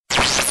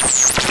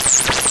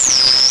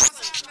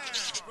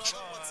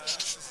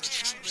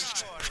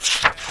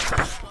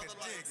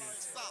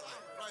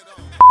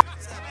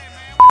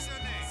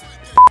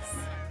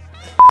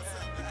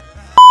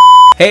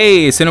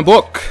Hey, it's in a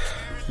book.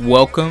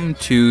 Welcome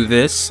to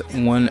this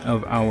one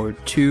of our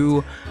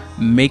two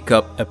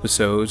makeup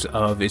episodes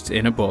of It's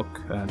in a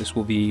Book. This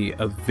will be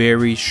a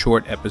very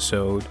short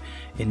episode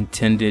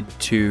intended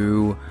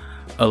to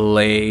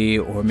allay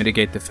or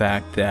mitigate the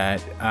fact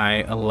that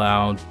I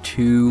allowed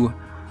two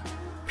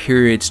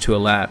periods to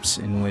elapse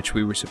in which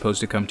we were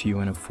supposed to come to you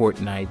in a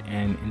fortnight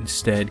and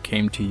instead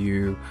came to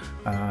you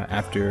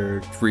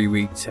after 3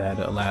 weeks had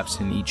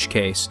elapsed in each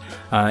case.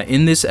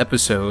 In this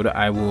episode,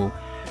 I will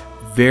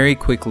very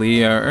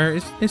quickly, or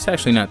it's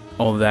actually not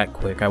all that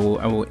quick, I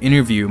will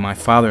interview my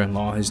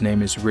father-in-law. His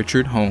name is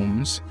Richard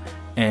Holmes,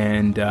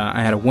 and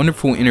I had a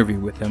wonderful interview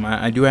with him.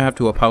 I do have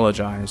to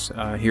apologize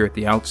here at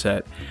the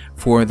outset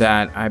for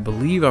that. I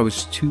believe I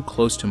was too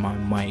close to my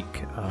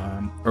mic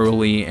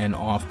early and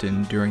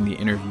often during the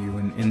interview,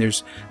 and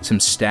there's some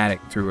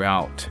static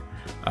throughout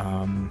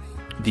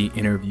the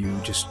interview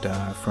just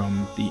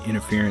from the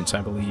interference,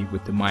 I believe,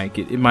 with the mic.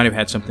 It might have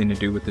had something to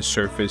do with the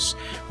surface.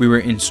 We were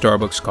in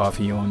Starbucks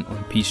Coffee on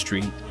P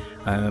Street.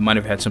 It might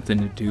have had something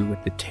to do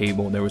with the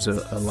table. There was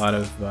a lot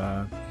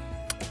of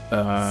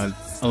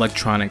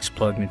electronics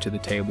plugged into the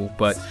table,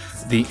 but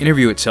the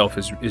interview itself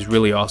is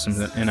really awesome,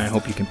 and I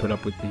hope you can put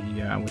up with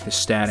the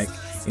static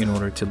in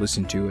order to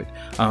listen to it.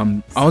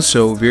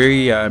 Also,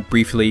 very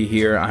briefly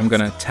here, I'm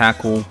gonna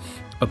tackle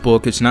a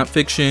book. It's not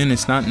fiction,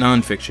 it's not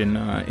nonfiction.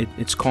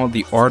 It's called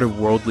The Art of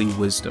Worldly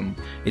Wisdom.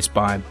 It's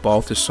by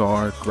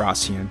Baltasar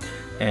Gracian,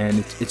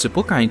 and it's a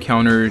book I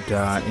encountered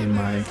in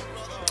my,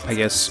 I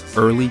guess,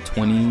 early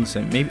 20s,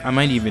 and maybe I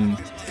might even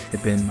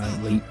have been my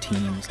late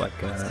teens, like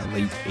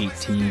late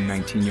 18,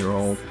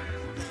 19-year-old.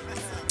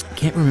 I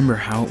can't remember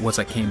how it was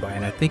I came by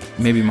it. I think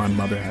maybe my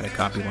mother had a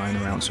copy lying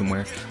around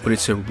somewhere, but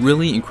it's a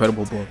really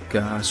incredible book,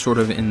 sort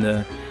of in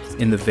the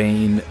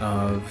vein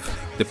of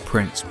The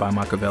Prince by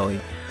Machiavelli,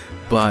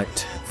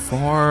 but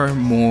far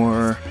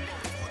more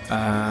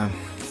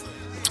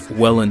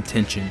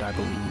well-intentioned, I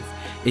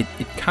believe.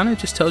 It kind of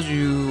just tells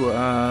you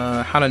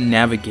how to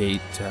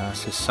navigate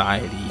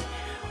society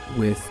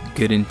with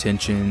good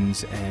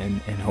intentions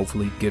and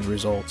hopefully good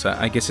results.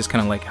 I guess it's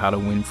kind of like how to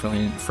win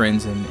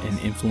friends and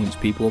influence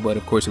people, but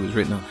of course it was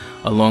written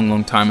a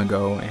long time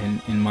ago,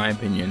 and in my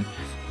opinion,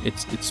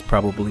 it's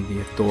probably the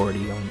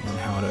authority on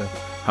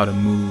how to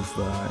move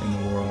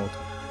in the world.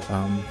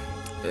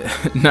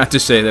 Not to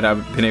say that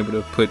I've been able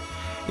to put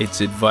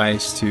its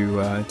advice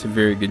to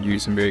very good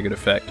use and very good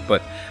effect,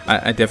 but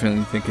I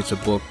definitely think it's a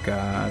book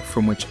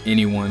from which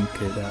anyone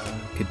could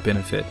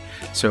benefit.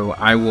 So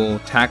I will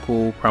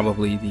tackle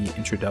probably the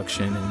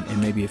introduction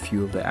and maybe a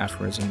few of the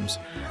aphorisms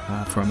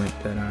from it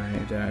that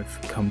I've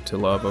come to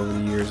love over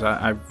the years.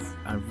 I've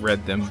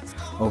read them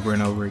over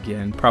and over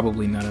again.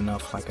 Probably not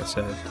enough, like I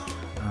said,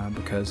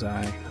 because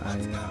I'm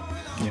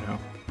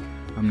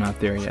not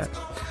there yet.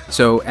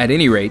 So at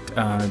any rate,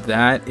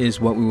 that is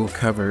what we will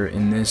cover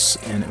in this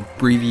an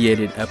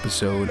abbreviated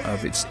episode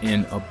of It's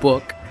in a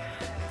Book,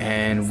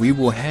 and we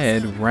will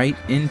head right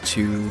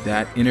into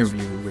that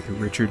interview with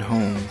Richard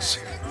Holmes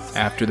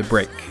after the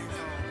break.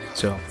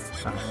 So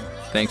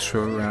thanks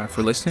for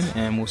listening,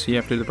 and we'll see you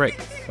after the break.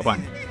 Bye-bye.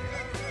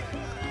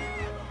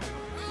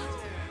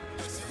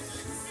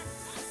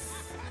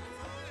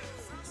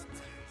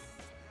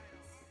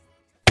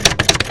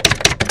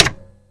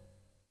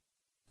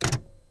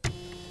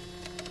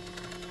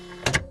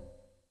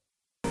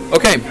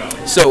 Okay,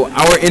 so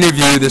our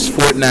interview this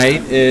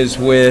fortnight is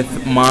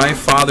with my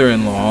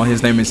father-in-law.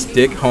 His name is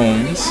Dick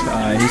Holmes.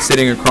 He's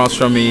sitting across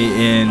from me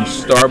in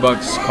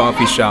Starbucks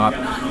Coffee Shop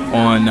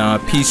on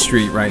P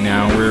Street right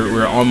now.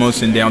 We're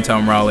almost in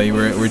downtown Raleigh.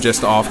 We're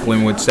just off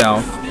Glenwood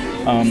South.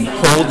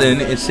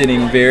 Holden is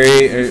sitting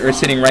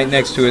right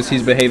next to us.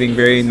 He's behaving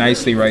very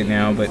nicely right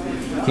now, but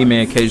he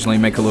may occasionally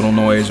make a little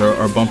noise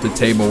or bump the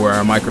table where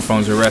our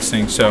microphones are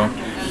resting. So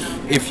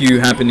if you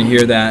happen to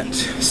hear that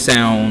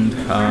sound,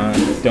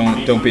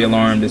 don't be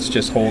alarmed. It's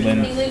just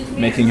Holden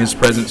making his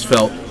presence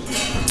felt.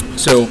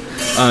 So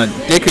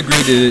Dick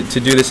agreed to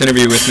do this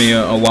interview with me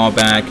a while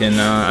back, and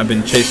I've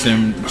been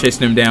chasing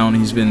him down.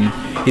 He's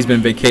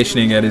been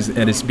vacationing at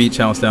his beach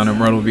house down in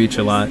Myrtle Beach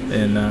a lot,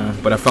 and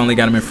but I finally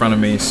got him in front of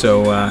me.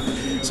 So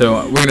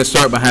we're going to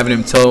start by having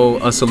him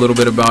tell us a little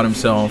bit about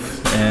himself.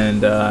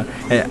 And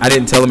I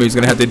didn't tell him he was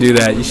going to have to do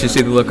that. You should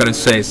see the look on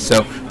his face.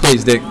 So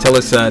please, Dick, tell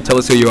us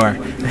who you are.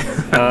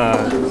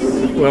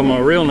 Well, my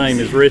real name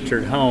is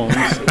Richard Holmes,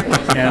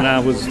 and I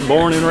was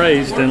born and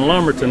raised in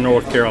Lumberton,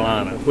 North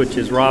Carolina, which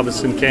is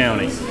Robeson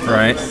County.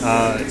 Right.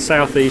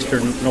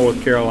 Southeastern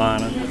North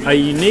Carolina. A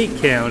unique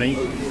county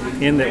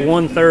in that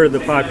 1/3 of the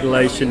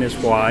population is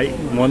white,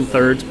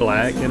 1/3's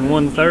black, and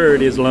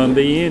 1/3 is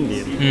Lumbee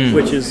Indian,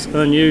 which is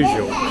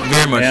unusual.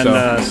 Very much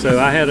so. So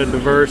I had a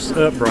diverse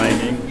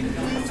upbringing,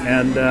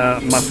 and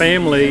my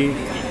family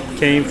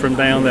came from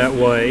down that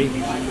way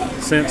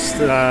since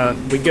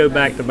we go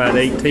back to about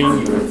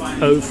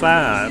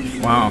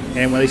 1805. Wow.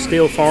 And they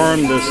still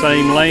farmed the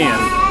same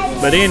land.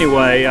 But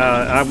anyway,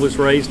 I was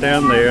raised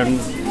down there and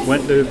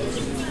went to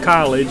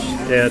college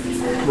at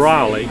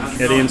Raleigh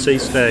at NC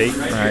State.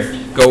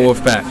 Right. Go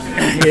Wolfpack.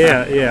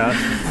 Yeah.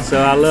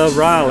 So I love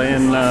Raleigh,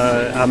 and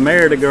I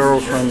married a girl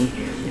from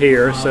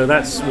here, so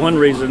that's one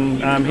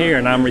reason I'm here,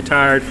 and I'm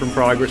retired from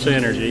Progress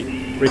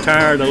Energy.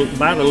 Retired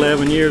about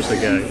 11 years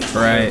ago.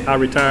 Right. I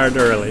retired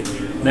early.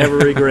 Never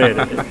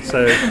regretted it.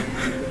 So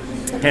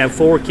have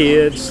 4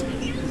 kids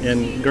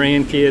and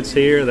grandkids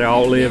here. They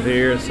all live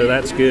here, so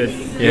that's good.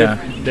 Yeah.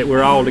 Good that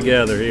we're all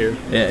together here.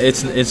 Yeah,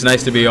 it's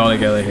nice to be all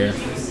together here.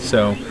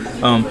 So,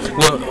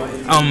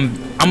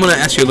 I'm going to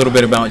ask you a little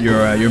bit about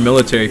your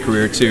military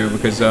career too,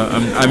 because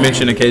I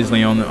mentioned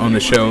occasionally on the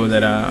show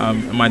that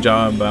my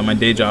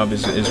day job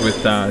is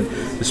with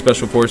the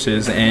Special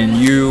Forces, and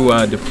you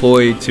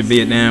deployed to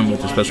Vietnam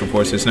with the Special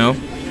Forces. No?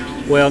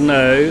 Well,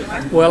 no.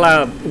 Well,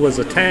 I was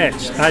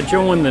attached. I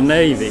joined the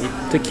Navy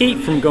to keep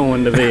from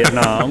going to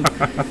Vietnam,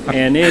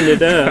 and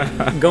ended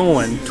up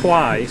going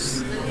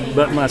twice.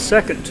 But my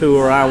second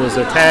tour, I was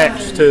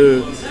attached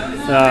to.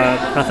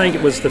 I think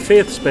it was the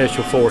 5th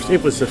Special Force.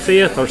 It was the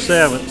 5th or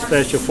 7th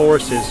Special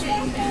Forces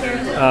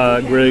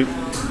group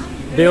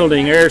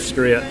building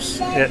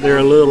airstrips at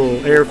their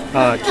little air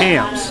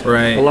camps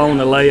along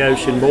the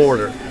Laotian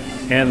border.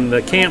 And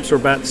the camps were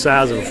about the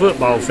size of a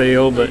football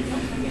field, but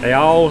they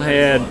all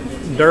had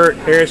dirt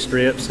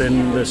airstrips.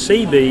 And the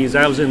CBs,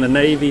 I was in the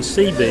Navy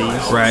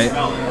CBs. Right.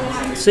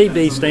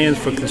 CB stands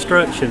for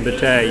Construction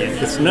Battalion.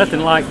 It's nothing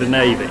like the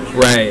Navy.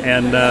 Right.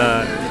 And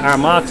our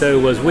motto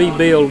was, we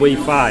build, we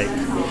fight.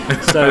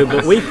 So,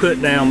 but we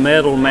put down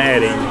metal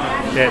matting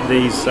at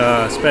these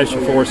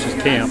Special Forces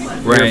camp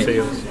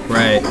airfields.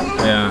 Right.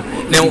 Yeah.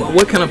 Now,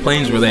 what kind of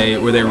planes were they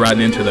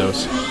riding into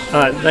those?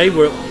 They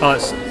were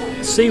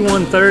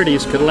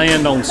C-130s could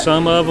land on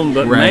some of them,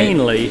 but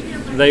mainly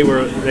they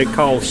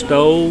called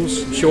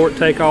STOLs, short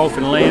takeoff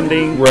and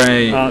landing.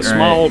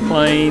 Small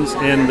planes,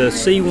 and the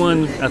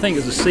I think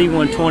it was the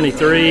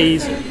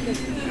C-123s,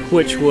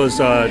 which was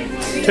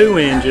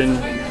 2-engine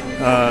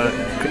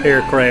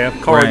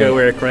aircraft, cargo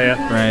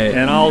aircraft,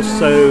 and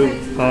also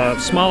a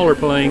smaller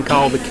plane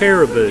called the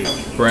Caribou.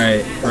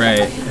 Right.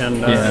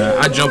 And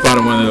I jump out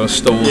of one of those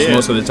STOLs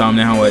most of the time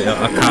now, a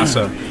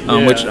CASA,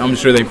 which I'm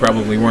sure they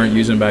probably weren't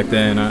using back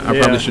then. I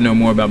probably should know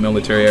more about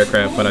military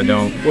aircraft, but I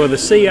don't. Well, the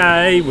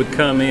CIA would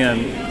come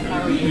in,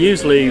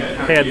 usually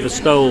had the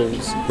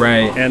STOLs.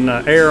 Right. And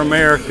Air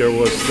America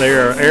was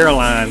their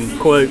airline,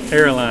 quote,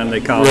 airline they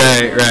call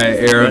it. Right,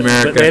 Air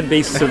America. But they'd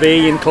be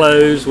civilian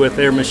clothes with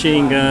their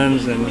machine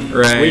guns, and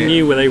we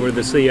knew they were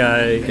the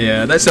CIA.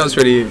 Yeah, that sounds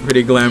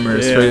pretty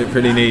glamorous,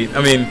 pretty neat.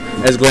 I mean,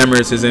 as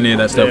glamorous as any of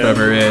that stuff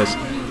ever is.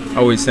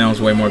 Always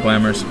sounds way more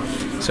glamorous.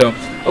 So,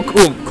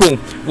 cool.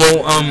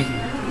 Well,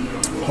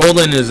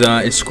 Holden is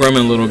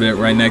scrumming a little bit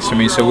right next to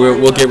me, so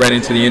we'll get right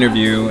into the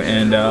interview.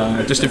 And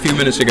just a few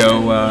minutes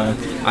ago,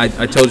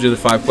 I told you the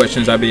 5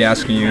 questions I'd be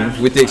asking you,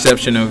 with the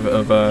exception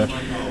of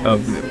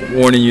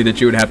warning you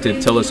that you would have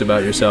to tell us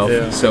about yourself.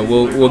 Yeah. So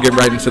we'll get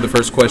right into the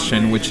first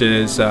question, which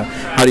is,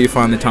 how do you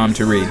find the time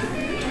to read?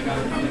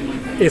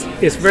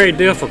 It's very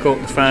difficult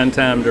to find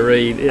time to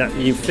read.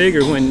 You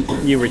figure when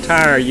you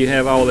retire, you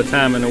have all the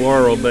time in the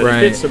world, but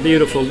if it's a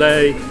beautiful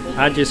day,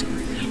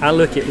 I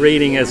look at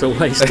reading as a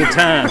waste of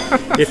time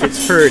if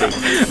it's pretty,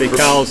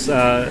 because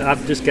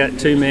I've just got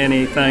too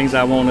many things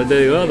I want to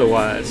do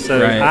otherwise.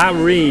 So I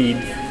read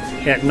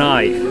at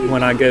night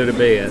when I go to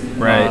bed.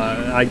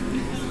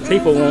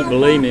 People won't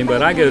believe me,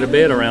 but I go to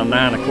bed around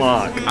 9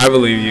 o'clock. I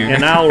believe you.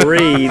 And I'll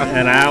read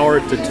an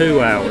hour to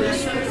 2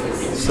 hours.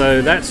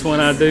 So that's when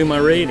I do my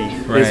reading,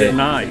 is at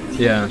night.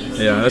 Yeah,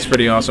 that's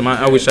pretty awesome.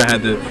 I wish I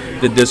had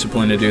the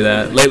discipline to do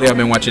that. Lately I've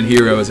been watching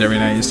Heroes every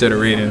night instead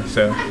of reading,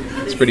 so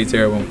it's pretty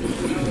terrible.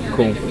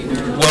 Cool.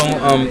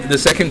 Well, the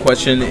second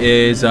question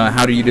is,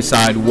 how do you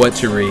decide what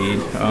to read?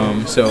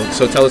 So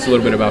tell us a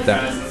little bit about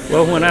that.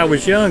 Well, when I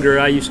was younger,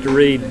 I used to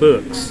read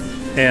books.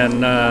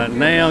 And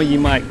now you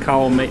might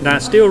call me, now I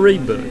still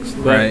read books,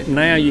 but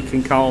now you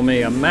can call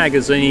me a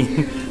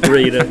magazine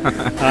reader.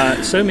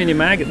 So many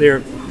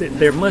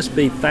there must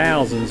be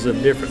thousands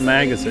of different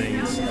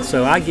magazines.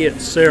 So I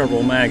get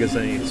several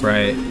magazines.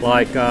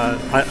 Like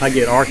I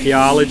get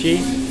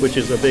Archaeology, which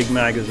is a big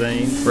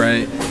magazine.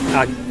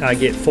 I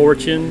get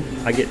Fortune.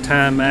 I get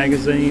Time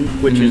magazine,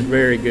 which is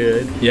very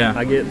good.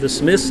 I get the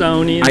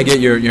Smithsonian. I get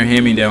your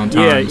hand-me-down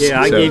Times.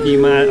 I give you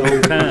my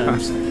old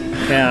Times.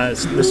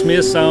 The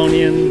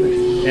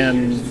Smithsonian,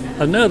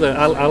 and another,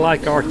 I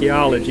like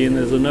Archaeology, and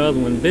there's another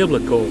one,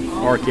 Biblical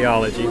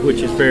Archaeology,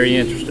 which is very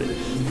interesting.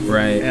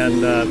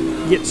 And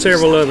get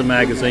several other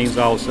magazines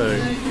also.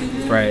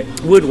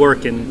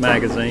 Woodworking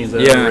magazines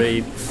that I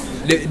read.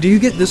 Do you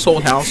get This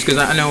Old House? Because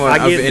I know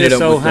I've ended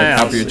up with a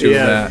copy or two of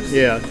that.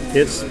 Yeah,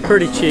 it's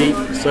pretty cheap,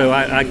 so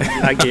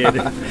I get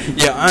it.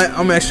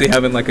 I'm actually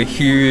having like a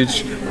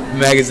huge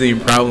magazine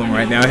problem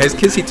right now. Has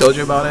Kissy told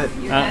you about it?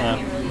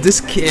 This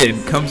kid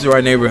comes to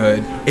our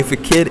neighborhood. If a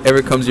kid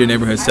ever comes to your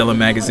neighborhood selling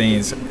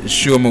magazines,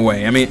 shoo him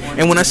away. I mean,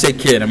 and when I say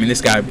kid, I mean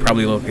this guy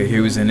probably looked like he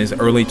was in his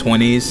early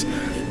 20s.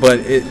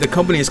 but the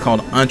company is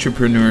called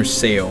Entrepreneur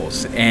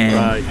Sales, and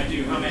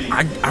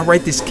I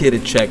write this kid a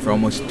check for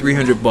almost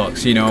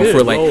 $300, you know, Good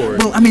for like, Lord.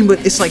 well, I mean,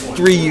 but it's like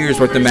 3 years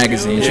worth of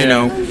magazines, you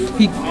know.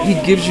 He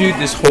gives you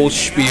this whole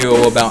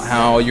spiel about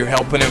how you're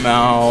helping him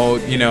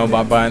out, you know,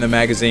 by buying the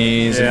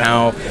magazines and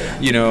how,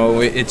 you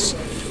know, it's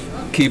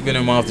keeping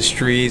him off the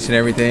streets and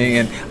everything.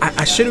 And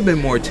I should have been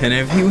more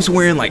attentive. He was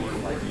wearing like,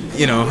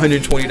 you know,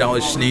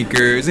 $120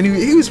 sneakers, and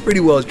he was pretty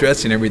well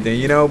dressed and everything,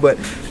 you know, but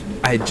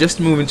I had just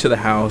moved into the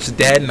house.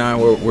 Dad and I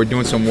were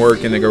doing some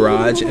work in the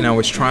garage, and I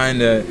was trying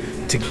to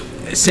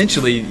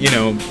essentially, you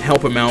know,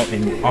 help him out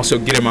and also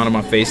get him out of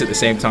my face at the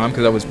same time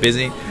because I was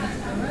busy.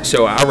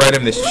 So I write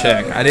him this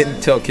check. I didn't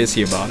tell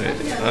Kissy about it.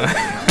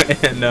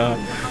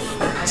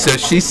 And so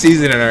she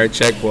sees it in our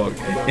checkbook,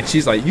 and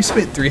she's like, "You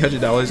spent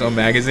 $300 on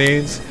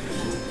magazines?"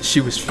 She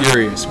was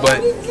furious,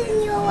 but,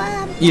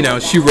 you know,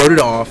 she wrote it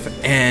off,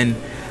 and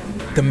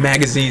the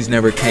magazines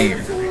never came.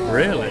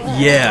 Really?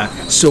 Yeah.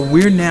 So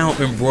we're now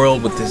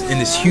embroiled with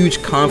this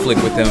huge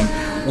conflict with them,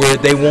 where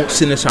they won't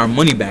send us our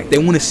money back. They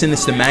want to send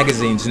us the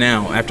magazines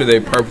now after they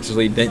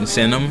purposely didn't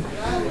send them,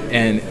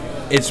 and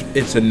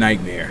it's a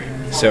nightmare.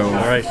 So All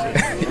right.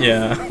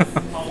 yeah.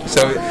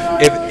 So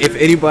if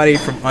anybody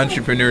from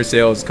Entrepreneur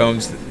Sales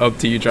comes up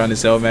to you trying to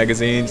sell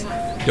magazines,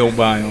 don't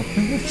buy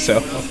them. So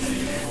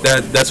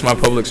that's my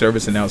public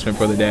service announcement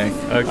for the day.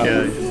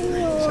 Okay.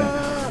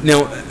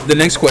 Now, the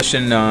next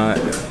question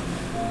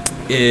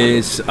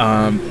is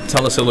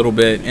tell us a little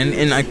bit,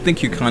 and I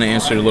think you kind of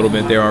answered a little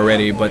bit there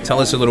already, but tell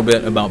us a little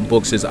bit about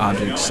books as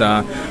objects,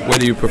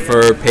 whether you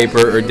prefer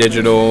paper or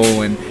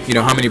digital, and, you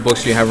know, how many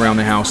books do you have around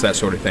the house, that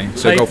sort of thing.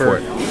 So Paper, go for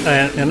it.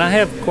 And I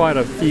have quite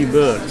a few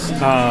books,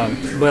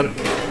 but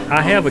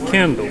I have a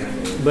Kindle.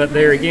 But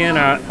there again,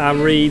 I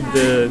read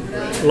the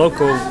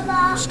local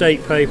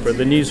state paper,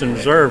 the News and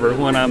Observer,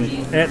 when I'm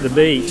at the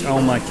beach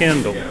on my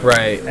Kindle.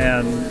 Right.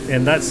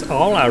 And that's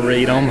all I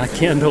read on my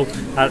Kindle.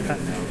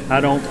 I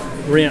don't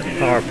rent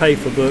or pay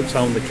for books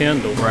on the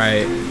Kindle.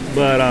 Right.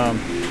 But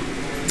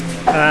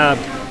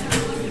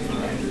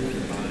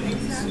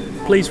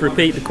please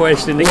repeat the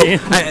question again.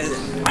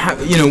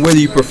 You know, whether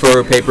you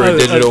prefer paper or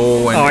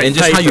digital, and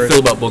just paper. how you feel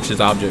about books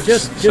as objects.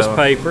 Just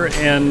paper,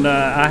 and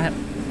I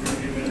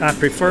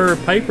prefer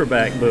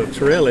paperback books,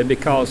 really,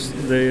 because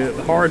the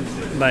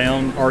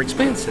hardbound are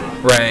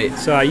expensive. Right.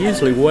 So I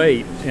usually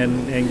wait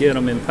and get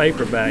them in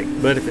paperback.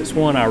 But if it's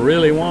one I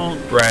really want,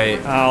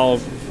 Right. I'll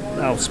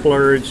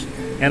splurge.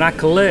 And I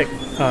collect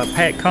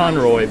Pat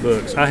Conroy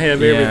books. I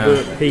have every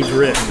book he's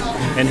written,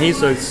 and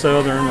he's a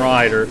Southern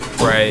writer.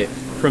 Right.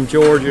 From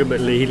Georgia,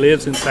 but he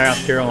lives in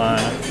South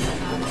Carolina.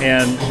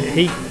 And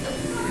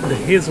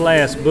his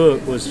last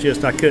book was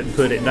just, I couldn't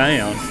put it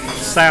down.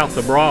 South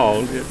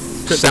Abroad.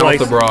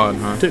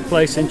 Took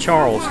place in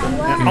Charleston.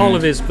 And all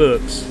of his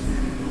books.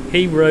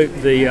 He wrote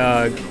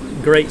the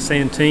Great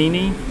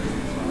Santini.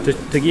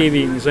 To give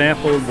you an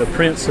example, The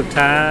Prince of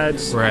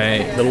Tides.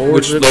 Right.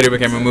 Which later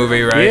became a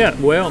movie, right? Yeah,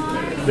 well,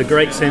 The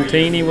Great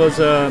Santini was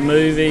a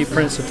movie.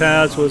 Prince of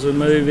Tides was a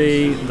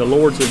movie. The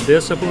Lords of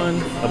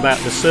Discipline, about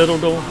the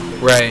Citadel.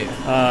 Right.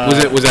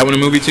 Was that one a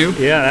movie too?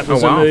 Yeah, that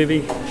was a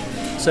movie.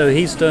 So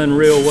he's done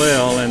real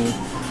well, and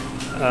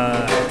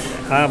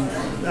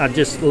I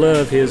just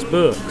love his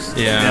books.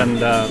 Yeah.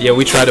 And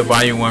we tried to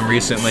buy you one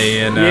recently,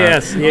 and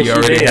yes, you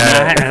already did.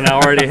 had it. And I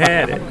already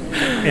had it.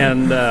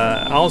 And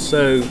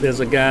also, there's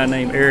a guy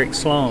named Eric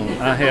Sloan.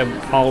 I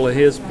have all of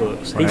his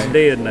books. He's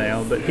dead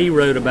now, but he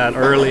wrote about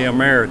early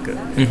America.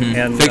 Mm-hmm.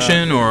 And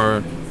fiction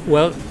or?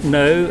 Well,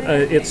 no,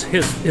 it's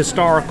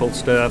historical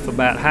stuff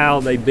about how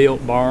they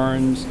built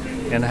barns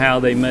and how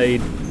they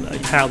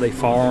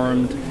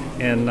farmed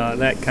and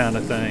that kind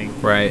of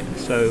thing. Right.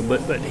 So,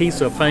 but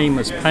he's a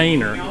famous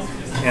painter,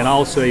 and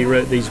also he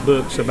wrote these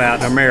books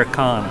about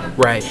Americana.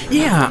 Right.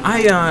 Yeah,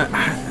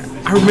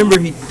 I remember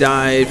he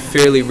died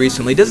fairly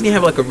recently. Doesn't he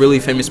have like a really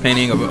famous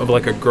painting of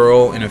like a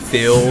girl in a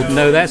field?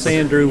 No, that's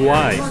Andrew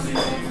White.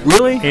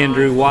 Really?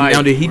 Andrew White.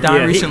 Now, did he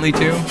die recently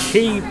too?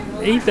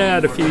 He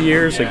died a few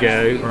years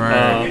ago.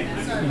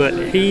 Right. But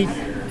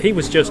he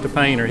was just a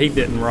painter. He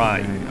didn't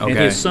write. Okay. And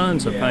his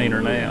son's a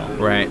painter now.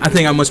 Right. I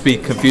think I must be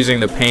confusing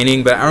the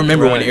painting, but I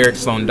remember when Eric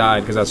Sloan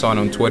died because I saw it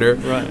on Twitter.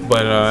 Right.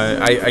 But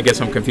I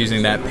guess I'm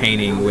confusing that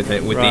painting with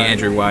the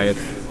Andrew Wyeth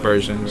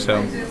version.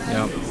 So,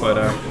 yeah.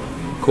 But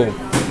cool.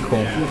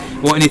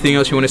 Well, anything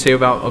else you want to say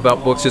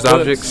about books as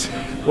objects?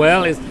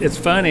 Well, it's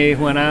funny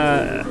when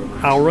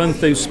I'll run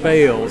through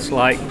spells.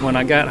 Like when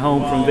I got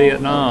home from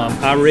Vietnam,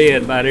 I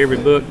read about every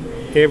book.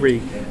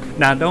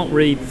 Now I don't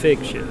read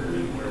fiction.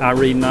 I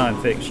read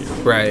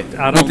nonfiction. Right.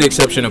 With the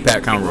exception of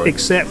Pat Conroy.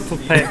 Except for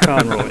Pat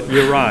Conroy.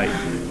 You're right.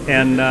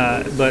 And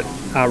but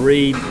I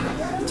read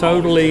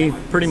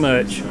pretty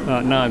much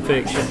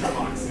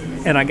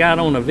nonfiction. And I got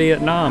on a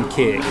Vietnam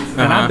kick.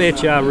 And I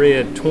bet you I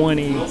read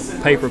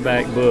 20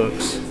 paperback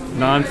books,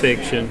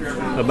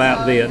 nonfiction,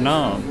 about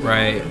Vietnam.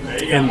 Right.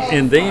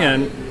 And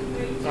then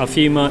a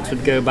few months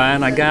would go by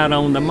and I got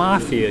on the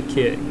Mafia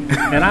kick.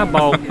 And I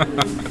bought,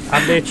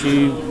 I bet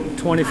you,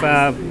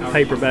 25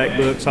 paperback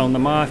books on the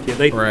mafia.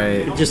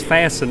 It just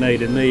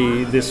fascinated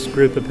me, this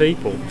group of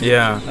people.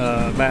 Yeah.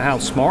 About how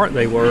smart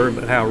they were,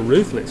 but how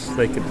ruthless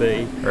they could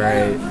be.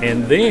 Right.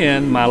 And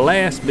then my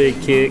last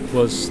big kick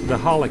was the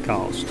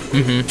Holocaust.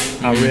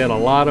 Mm-hmm. I read a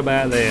lot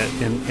about that,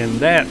 and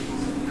that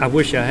I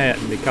wish I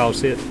hadn't,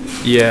 because it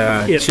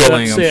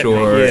chilling, I'm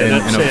sure,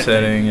 and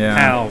upsetting. Yeah.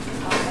 How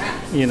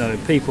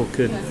people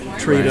could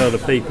treat other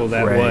people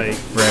that way.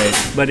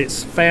 Right. But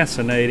it's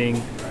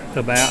fascinating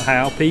about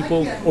how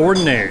people,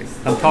 ordinary,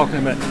 I'm talking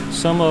about,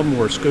 some of them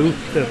were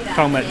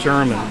talking about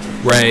German.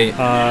 Right.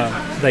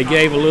 They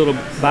gave a little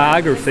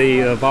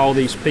biography of all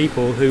these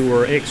people who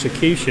were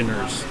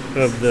executioners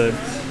of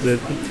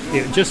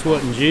it just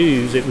wasn't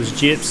Jews, it was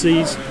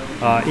gypsies,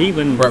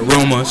 even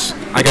Romas.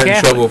 I got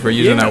in trouble for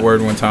using that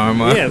word one time.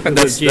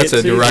 That's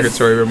a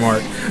derogatory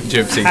remark.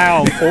 Gypsy.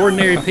 How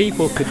ordinary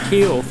people could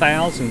kill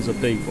thousands of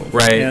people.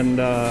 Right.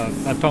 And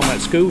I'm talking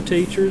about school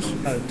teachers.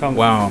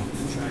 Wow.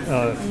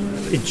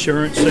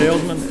 Insurance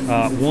salesmen.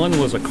 One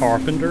was a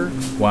carpenter.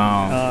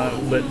 Wow.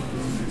 But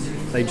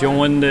they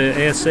joined the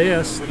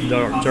SS,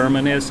 the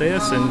German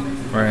SS, and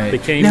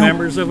became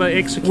members of an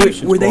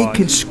execution were squad. They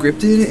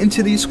conscripted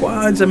into these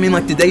squads? I mean,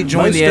 did they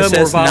join the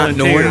SS not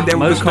knowing they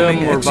were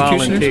becoming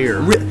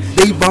executioners?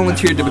 They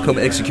volunteered to become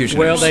executioners.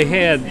 Well, they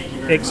had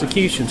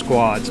execution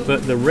squads,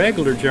 but the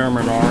regular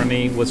German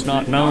army was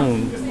not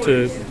known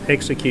to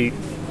execute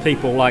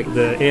people like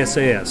the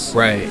SS.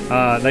 Right.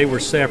 They were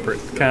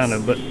separate, kind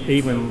of, but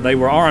even they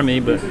were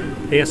army, but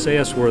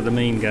SS were the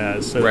mean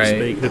guys, so to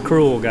speak, the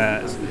cruel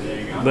guys.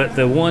 But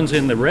the ones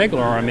in the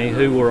regular army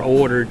who were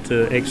ordered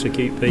to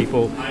execute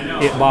people,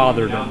 it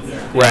bothered them.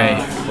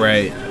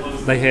 Right.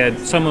 They had,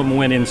 some of them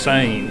went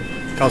insane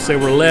because there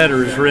were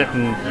letters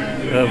written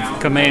of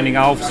commanding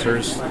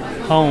officers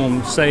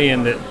home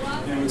saying that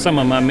some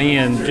of my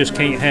men just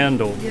can't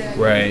handle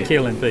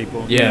killing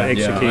people.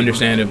 Executing.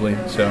 Understandably.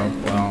 So,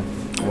 wow.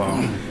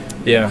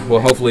 Yeah, well,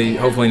 hopefully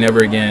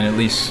never again. At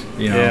least,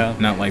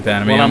 not like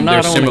that. I mean,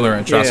 there's similar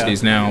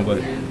atrocities now,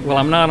 but... Well,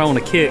 I'm not on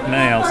a kick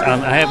now. So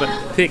I haven't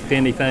picked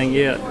anything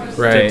yet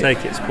to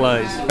take its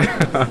place.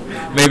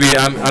 Maybe,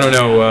 I don't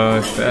know.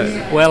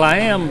 Well, I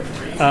am.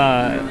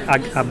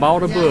 I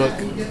bought a book.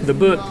 The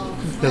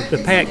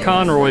Pat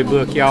Conroy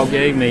book y'all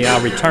gave me, I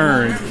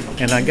returned,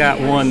 and I got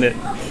one that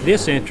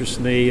this interests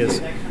me. It's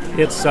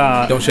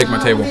Don't shake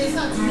my table.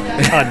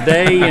 A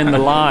day in the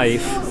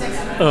life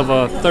of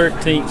a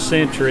 13th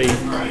century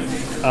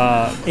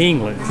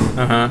England,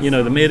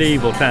 the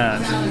medieval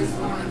times.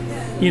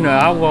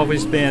 I've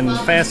always been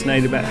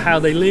fascinated about how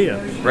they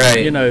live.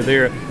 Right.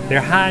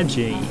 Their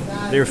hygiene,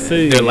 their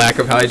food. Their lack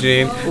of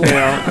hygiene?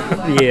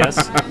 Well, yes.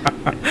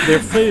 Their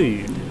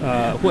food,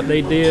 what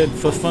they did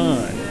for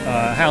fun,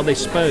 how they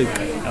spoke,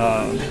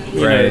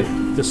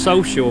 the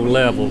social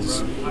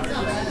levels.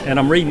 And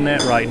I'm reading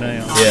that right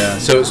now. Yeah,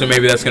 so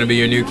maybe that's going to be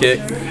your new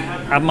kick?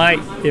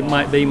 It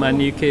might be my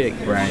new kick.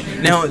 Right.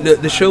 Now,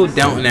 the show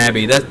Downton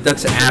Abbey,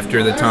 that's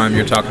after the time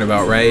you're talking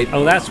about, right?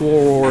 Oh, that's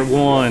World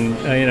War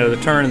I, the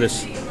turn of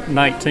this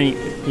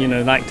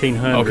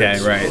 1900s. Okay,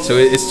 right. So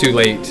it's too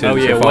late to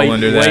fall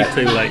under that.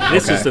 Way too late.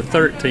 This is the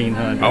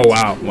 1300s. Oh,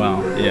 wow.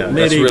 Yeah,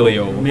 that's really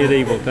old.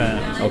 Medieval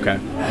times. Okay.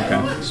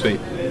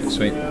 Sweet.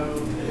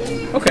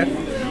 Okay.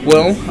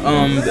 Well,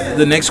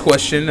 the next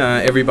question,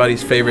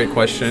 everybody's favorite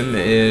question,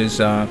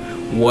 is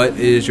what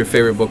is your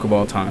favorite book of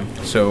all time?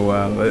 So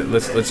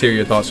let's hear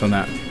your thoughts on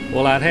that.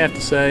 Well, I'd have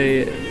to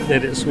say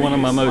that it's one of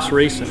my most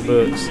recent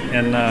books,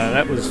 and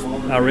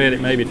I read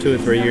it maybe 2 or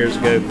 3 years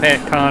ago. Pat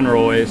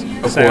Conroy's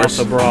South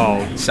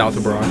Abroad.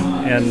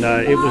 And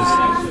it was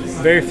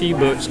very few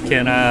books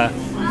can I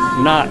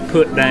not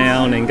put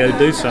down and go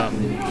do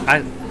something.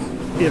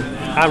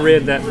 I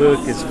read that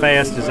book as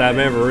fast as I've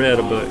ever read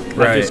a book.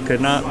 I just could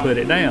not put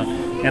it down.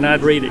 And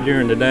I'd read it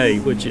during the day,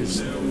 which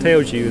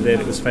tells you that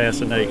it was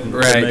fascinating.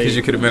 Right, because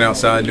you could have been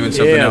outside doing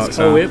something else.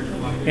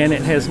 And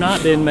it has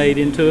not been made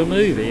into a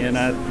movie, and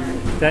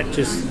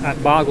that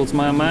boggles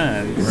my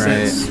mind.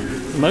 Since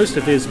most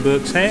of his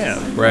books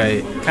have.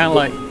 Right. Kind of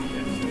like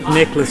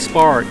Nicholas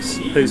Sparks,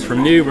 who's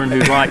from Newbern, who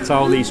writes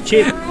all these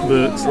chick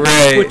books,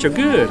 which are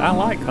good. I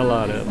like a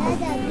lot of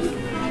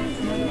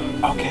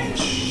them. Okay.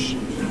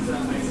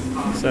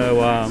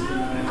 So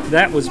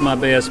that was my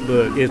best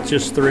book. It's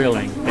just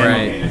thrilling,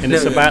 and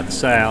it's about the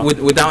South.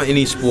 Without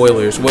any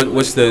spoilers,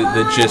 what's the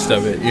gist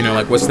of it?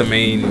 What's the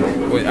main?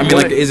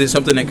 Is it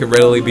something that could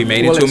readily be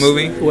made into a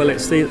movie? Well,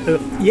 it's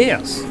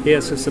yes.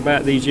 It's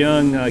about these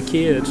young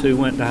kids who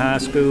went to high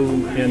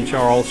school in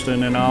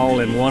Charleston and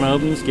all, and one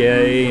of them's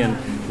gay, and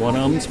one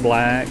of them's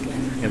black,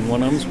 and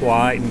one of them's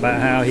white, and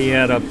about how he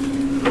had a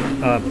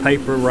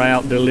paper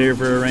route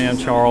delivery around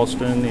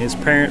Charleston. His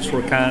parents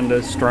were kind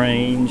of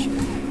strange.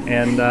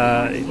 And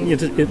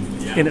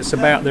it's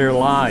about their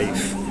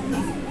life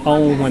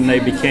when they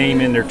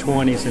became in their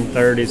 20s and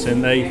 30s,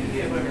 and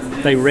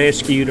they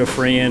rescued a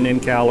friend in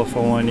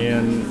California,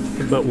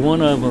 but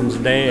one of them's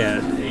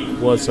dad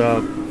was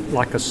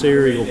like a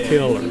serial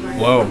killer.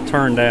 Whoa!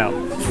 Turned out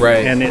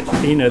Right. And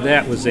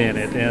that was in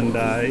it, and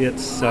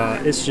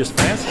it's just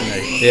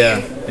fascinating.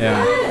 Yeah.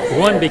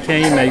 One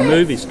became a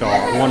movie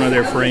star. One of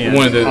their friends.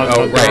 One of the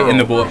right in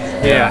the book.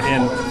 Yeah,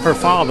 and her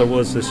father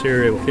was the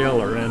serial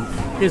killer, and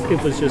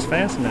it was just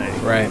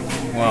fascinating. Right.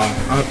 Wow.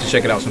 I'll have to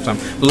check it out sometime.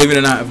 Believe it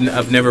or not,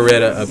 I've never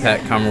read a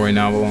Pat Conroy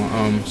novel.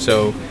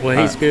 So. Well,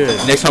 he's good.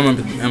 Next time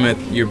I'm at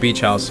your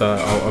beach house,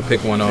 I'll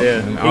pick one up,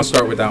 and I'll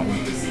start with that one.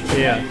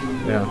 Yeah.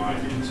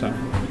 So.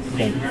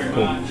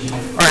 Cool.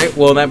 All right.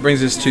 Well, that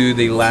brings us to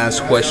the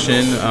last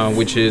question,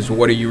 which is,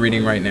 what are you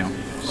reading right now?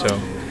 So.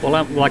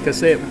 Well, like I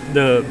said,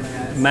 the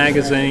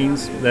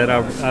magazines that I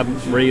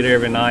read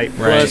every night,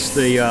 plus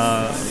the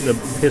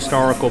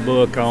historical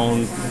book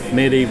on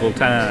medieval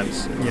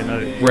times.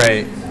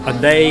 Right. A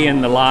day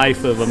in the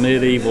life of a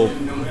medieval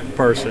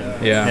person.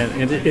 Yeah.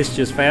 And it's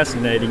just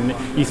fascinating.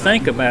 You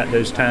think about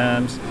those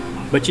times,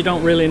 but you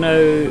don't really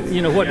know.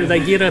 What did they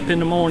get up in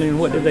the morning?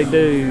 What did they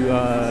do?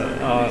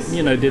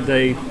 Did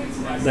they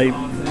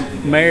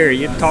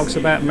marry? It talks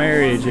about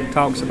marriage. It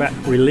talks about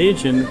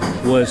religion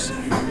was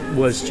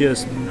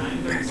just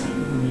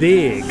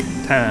big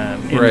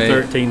time in the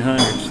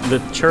 1300s. The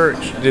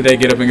church. Did they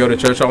get up and go to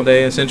church all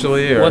day,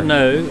 essentially? Or? Well,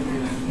 no.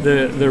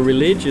 The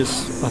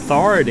religious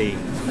authority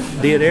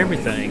did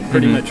everything.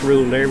 Pretty much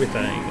ruled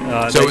everything.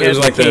 So it was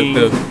like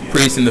the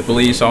priest and the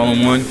police all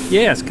in one?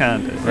 Yes,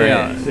 kind of. Right.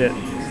 Yeah.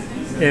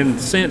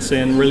 And since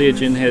then,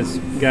 religion has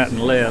gotten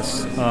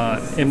less.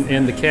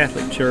 And the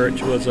Catholic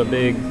Church was a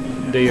big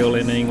deal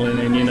in England,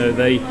 and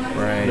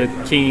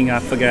the king, I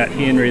forgot,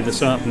 Henry the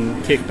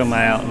something, kicked them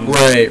out. And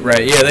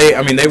right. Yeah,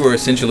 they were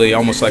essentially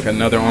almost like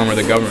another arm of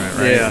the government,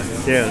 right?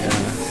 Yeah.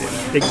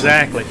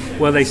 Exactly.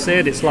 Well, they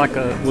said it's like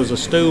was a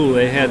stool.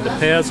 They had the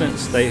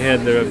peasants, they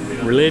had the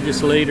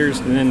religious leaders,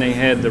 and then they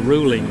had the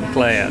ruling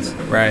class.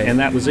 Right. And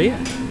that was it.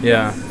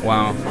 Yeah.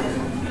 Wow.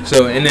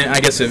 So, and then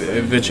I guess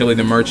eventually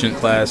the merchant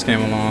class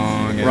came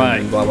along,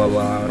 and blah blah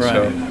blah. Right.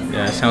 So,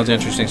 yeah, it sounds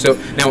interesting. So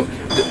now,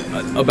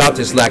 about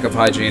this lack of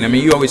hygiene. I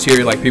mean, you always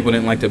hear like people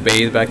didn't like to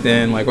bathe back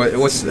then. Like,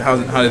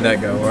 how did that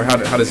go, or how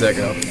does that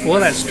go? Well,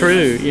 that's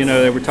true.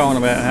 They were talking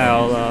about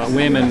how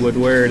women would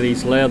wear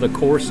these leather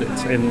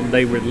corsets, and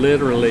they would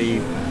literally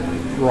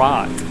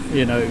rot.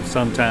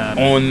 Sometime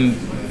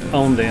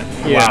on them.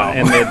 Yeah. Wow.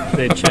 And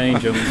they'd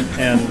change them,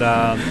 and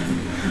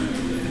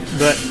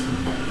but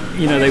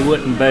they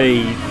wouldn't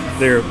bathe.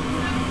 Their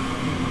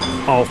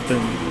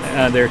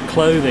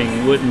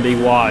clothing wouldn't be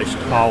washed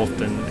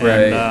often,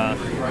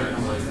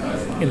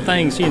 and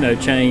things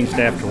changed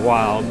after a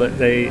while. But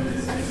I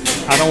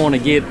don't want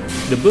to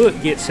the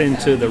book gets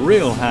into the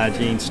real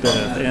hygiene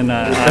stuff, and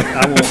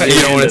I won't get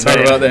you don't want to talk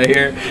about that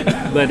here.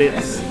 But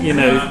it's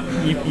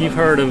you've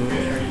heard of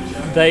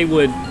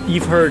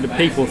you've heard of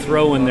people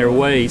throwing their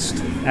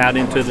waste out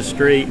into the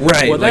street.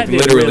 Right. Well, that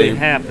didn't really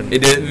happen.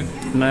 It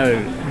didn't. No,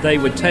 they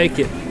would take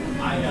it,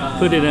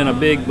 put it in a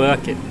big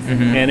bucket,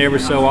 and every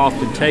so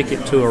often take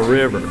it to a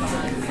river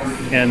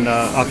and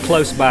a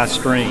close by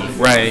stream.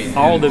 Right.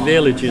 All the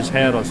villages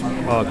had a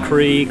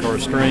creek or a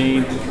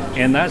stream,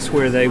 and that's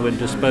where they would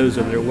dispose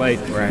of their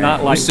waste. Right.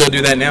 Not like we still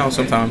do that now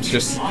sometimes.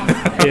 Just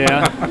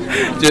yeah.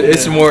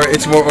 It's more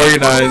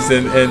organized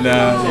and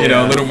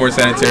a little more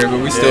sanitary, but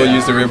we still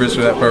use the rivers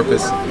for that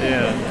purpose.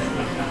 Yeah.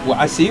 Well,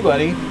 I see,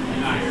 buddy.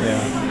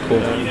 Yeah.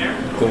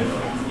 Cool.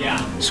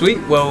 Sweet.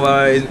 Well,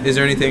 is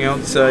there anything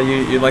else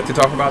you'd like to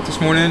talk about this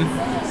morning?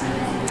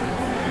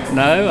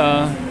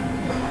 No.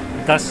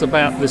 That's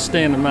about the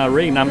extent of my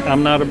reading.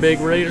 I'm not a big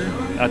reader.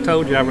 I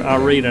told you I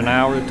read an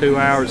hour to 2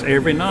 hours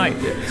every night.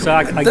 So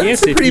I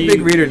guess that's a pretty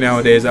big reader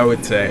nowadays, I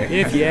would say.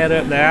 If you add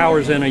up the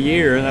hours in a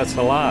year, that's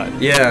a lot.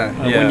 Yeah.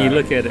 When you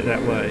look at it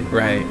that way.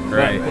 Right.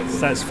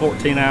 That's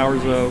 14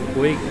 hours a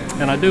week,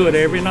 and I do it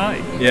every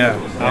night. Yeah.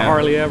 I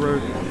hardly ever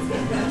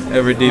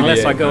deviate.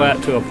 Unless I go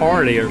out to a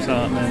party or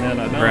something, and then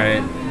I don't.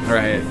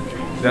 Right.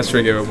 That's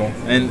forgivable.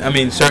 And, I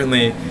mean,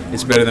 certainly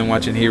it's better than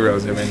watching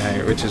Heroes every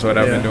night, which is what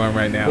I've been doing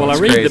right now. Well, it's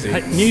I read crazy.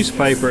 the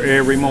newspaper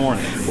every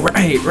morning.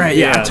 Right.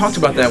 Yeah, I talked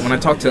about that when I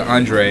talked to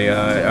Andre,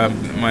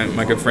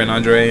 my good friend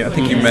Andre. I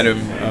think you met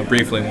him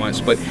briefly once,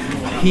 but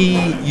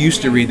he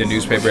used to read the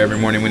newspaper every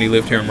morning when he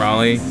lived here in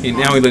Raleigh.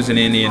 Now he lives in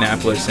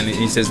Indianapolis, and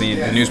he says the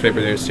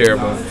newspaper there is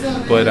terrible.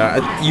 But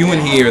you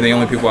and he are the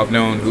only people I've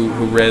known who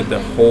read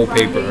the whole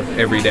paper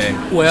every day.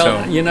 Well,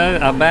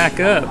 I back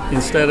up.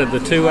 Instead of the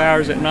 2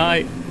 hours at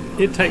night,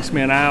 it takes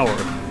me an hour.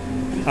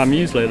 I'm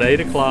usually at 8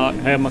 o'clock,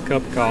 have my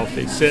cup of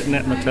coffee, sitting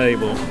at my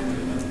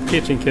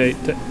kitchen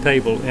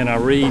table, and I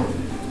read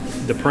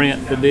the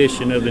print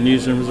edition of the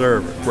News and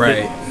Observer.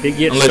 Right. It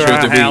gets Unless to you're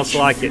at our the house beach,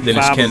 like at then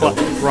 5 it's o'clock.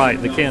 Kindle.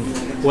 Right, the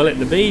Kindle. Well, at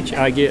the beach,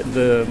 I get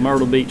the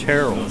Myrtle Beach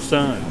Herald,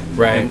 Sun,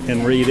 right,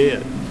 and read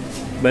it.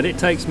 But it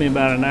takes me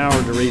about an hour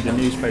to read the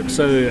newspaper.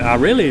 So I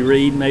really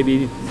read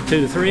maybe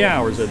 2 to 3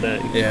 hours a day.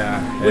 Yeah.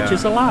 Which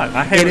is a lot.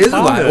 It is a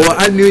lot. Well,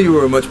 I knew you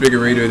were a much bigger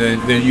reader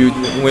than you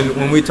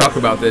when we talk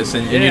about this,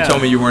 and you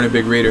told me you weren't a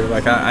big reader.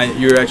 Like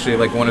you're actually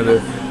like one of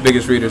the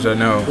biggest readers I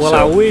know. Well,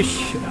 I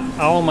wish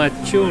all my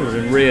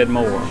children read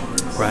more.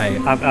 Right.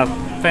 I've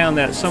found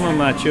that some of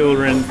my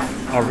children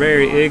are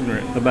very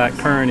ignorant about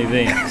current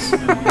events.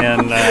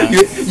 And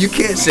you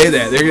can't say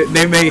that.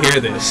 They may hear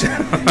this.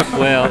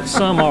 well,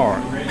 some are.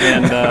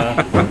 And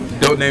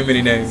don't name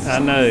any names. I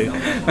know.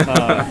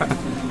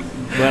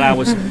 But I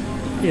was,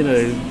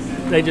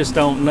 they just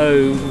don't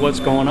know what's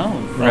going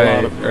on.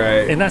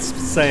 Right. And that's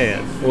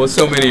sad. Well,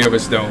 so many of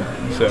us don't.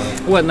 So.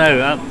 Well,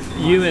 no,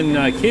 you and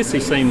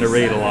Kissy seem to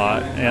read a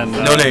lot. And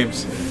no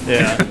names.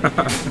 Yeah.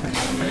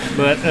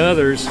 But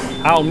others,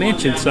 I'll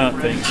mention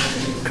something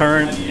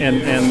current,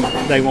 and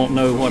they won't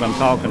know what I'm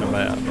talking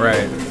about.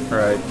 Right.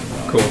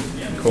 Cool.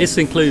 This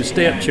includes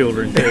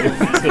stepchildren, too,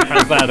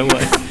 by the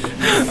way.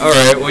 All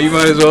right. Well, you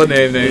might as well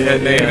name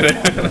it.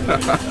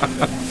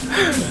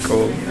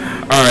 Cool.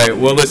 All right.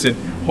 Well, listen.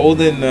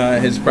 Holden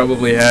has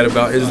probably had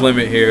about his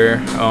limit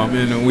here,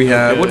 and we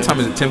have what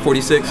time is it?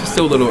 10:46. It's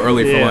still a little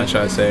early for lunch,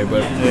 I'd say,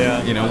 but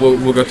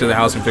we'll go to the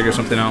house and figure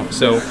something out.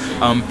 So,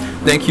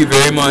 thank you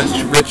very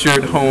much,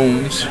 Richard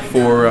Holmes,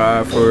 for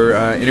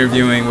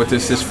interviewing with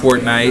us this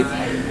fortnight.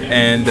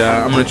 And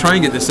I'm going to try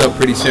and get this up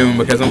pretty soon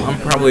because I'm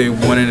probably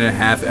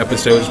 1.5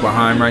 episodes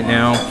behind right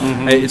now.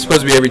 Mm-hmm. It's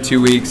supposed to be every 2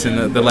 weeks,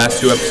 and the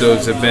last 2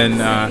 episodes have been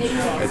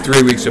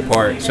 3 weeks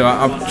apart. So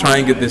I'll try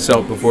and get this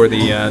up before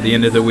the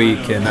end of the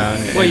week. And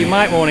well, you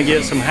might want to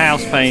get some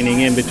house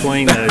painting in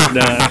between those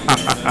done.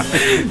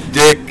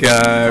 Dick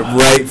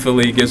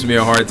rightfully gives me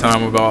a hard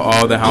time about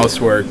all the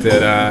housework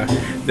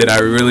that I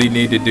really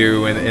need to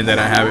do and that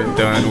I haven't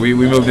done. We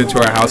moved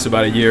into our house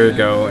about a year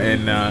ago,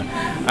 and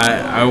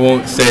I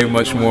won't say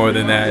much more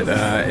than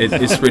that.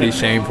 It's pretty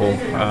shameful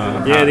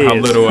how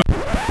little.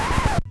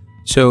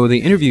 So the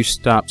interview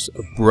stops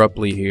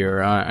abruptly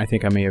here. I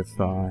think I may have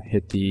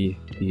hit the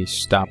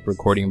stop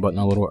recording button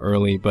a little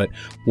early, but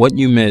what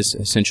you miss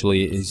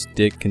essentially is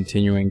Dick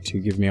continuing to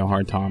give me a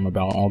hard time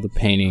about all the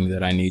painting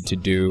that I need to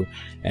do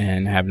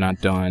and have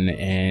not done,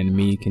 and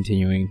me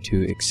continuing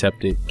to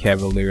accept it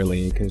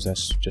cavalierly because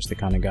that's just the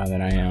kind of guy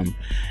that I am.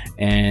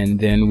 And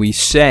then we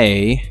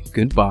say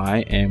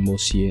goodbye, and we'll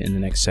see you in the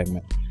next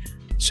segment.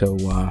 So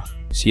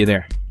see you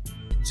there.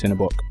 It's in a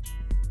book.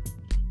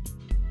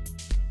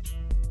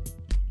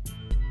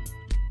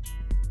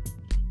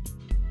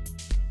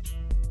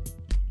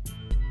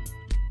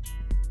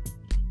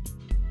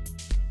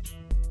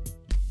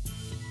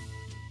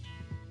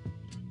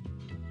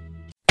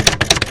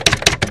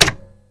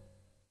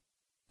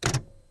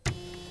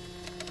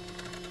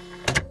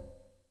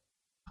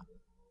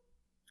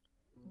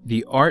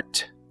 The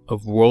Art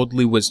of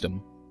Worldly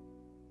Wisdom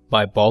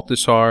by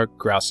Baltasar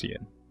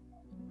Gracian.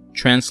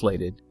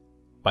 Translated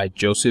by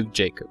Joseph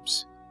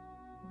Jacobs.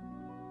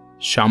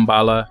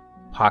 Shambhala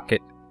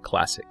Pocket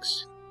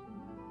Classics.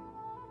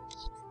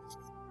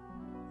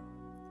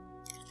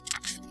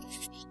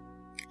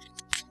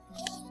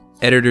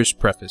 Editor's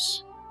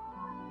Preface.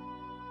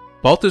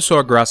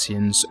 Baltasar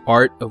Gracian's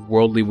Art of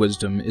Worldly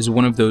Wisdom is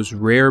one of those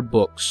rare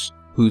books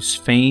whose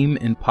fame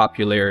and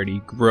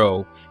popularity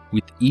grow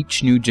with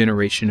each new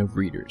generation of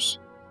readers,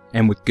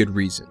 and with good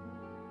reason.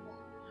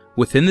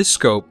 Within the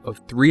scope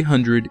of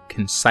 300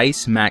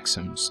 concise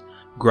maxims,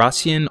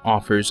 Gracian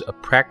offers a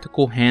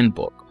practical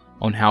handbook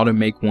on how to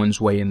make one's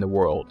way in the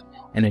world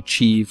and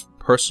achieve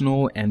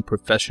personal and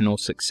professional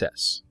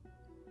success.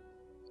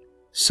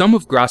 Some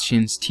of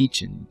Gracian's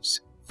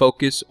teachings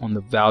focus on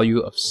the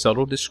value of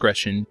subtle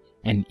discretion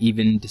and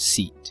even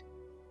deceit.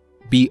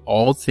 Be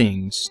all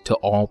things to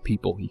all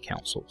people, he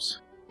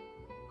counsels.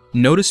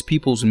 Notice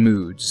people's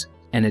moods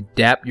and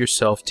adapt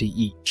yourself to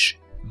each,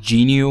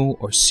 genial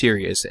or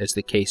serious as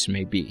the case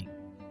may be.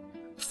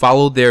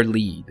 Follow their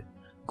lead,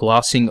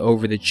 glossing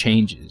over the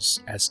changes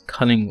as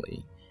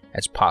cunningly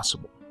as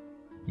possible.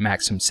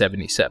 Maxim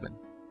 77.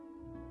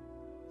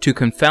 To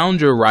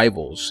confound your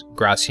rivals,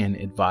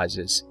 Gracian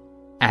advises,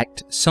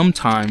 act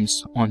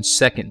sometimes on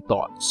second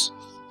thoughts,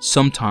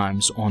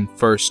 sometimes on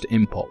first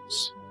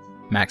impulse.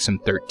 Maxim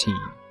 13.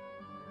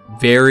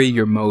 Vary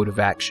your mode of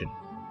action.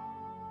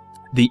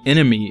 The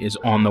enemy is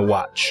on the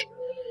watch.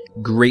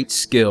 Great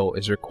skill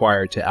is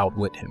required to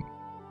outwit him.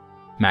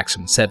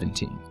 Maxim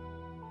 17.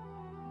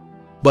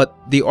 But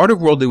The Art of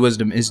Worldly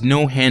Wisdom is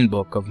no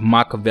handbook of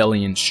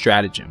Machiavellian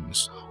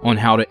stratagems on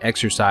how to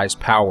exercise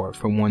power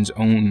for one's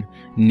own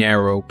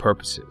narrow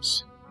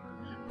purposes.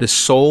 The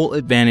sole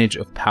advantage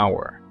of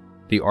power,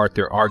 the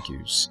author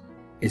argues,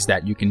 is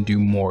that you can do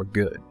more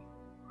good.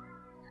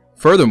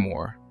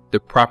 Furthermore, the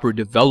proper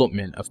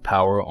development of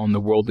power on the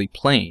worldly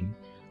plane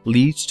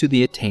leads to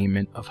the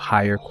attainment of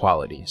higher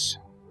qualities.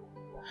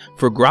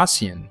 For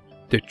Gracian,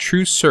 the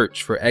true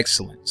search for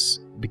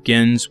excellence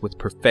begins with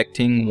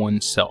perfecting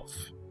oneself.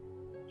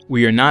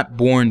 We are not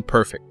born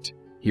perfect,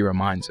 he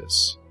reminds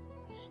us.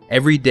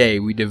 Every day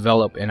we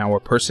develop in our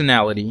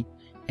personality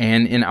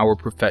and in our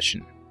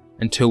profession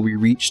until we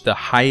reach the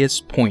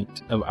highest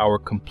point of our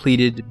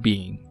completed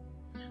being,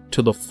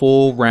 to the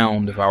full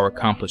round of our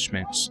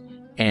accomplishments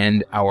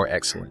and our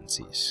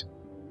excellencies.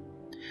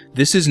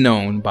 This is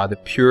known by the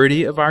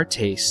purity of our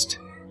taste,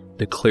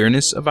 the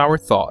clearness of our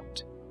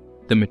thought,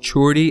 the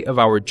maturity of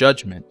our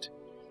judgment,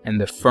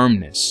 and the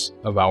firmness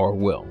of our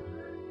will.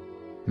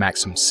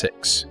 Maxim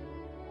 6.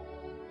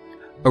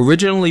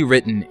 Originally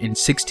written in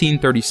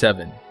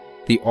 1637,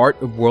 The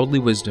Art of Worldly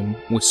Wisdom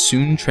was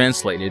soon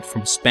translated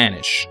from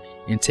Spanish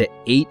into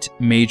 8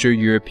 major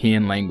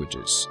European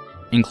languages,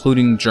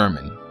 including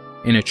German,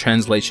 in a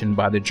translation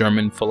by the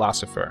German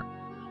philosopher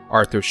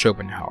Arthur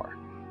Schopenhauer.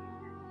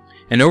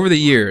 And over the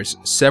years,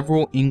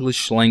 several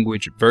English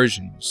language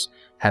versions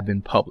have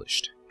been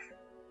published.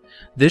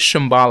 This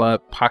Shambhala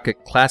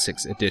Pocket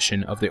Classics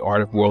edition of The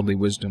Art of Worldly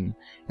Wisdom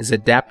is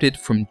adapted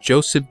from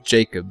Joseph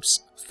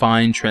Jacobs'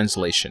 fine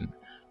translation,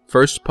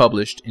 first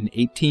published in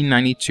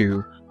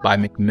 1892 by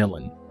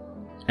Macmillan,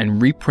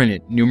 and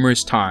reprinted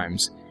numerous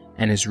times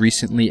and as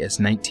recently as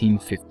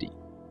 1950.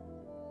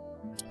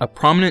 A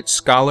prominent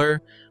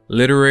scholar,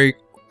 literary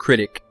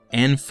critic,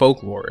 and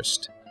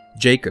folklorist,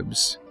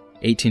 Jacobs,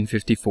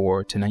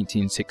 1854 to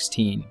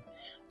 1916,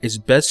 is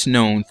best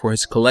known for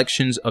his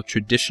collections of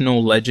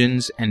traditional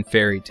legends and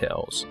fairy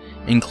tales,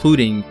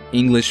 including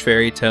English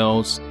fairy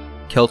tales,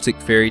 Celtic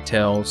fairy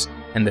tales,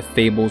 and the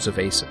fables of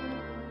Aesop.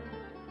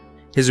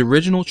 His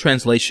original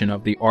translation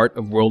of The Art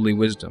of Worldly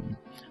Wisdom,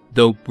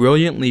 though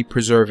brilliantly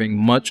preserving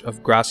much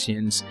of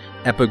Gracian's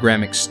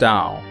epigrammatic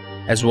style,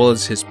 as well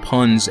as his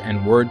puns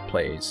and word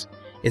plays,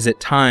 is at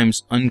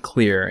times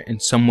unclear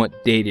and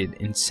somewhat dated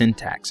in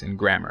syntax and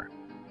grammar.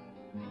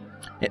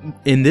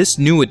 In this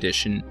new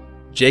edition,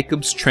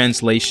 Jacob's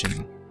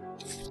translation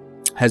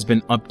has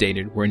been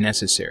updated where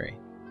necessary.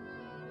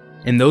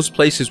 In those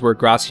places where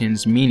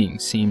Gracian's meaning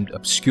seemed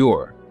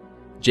obscure,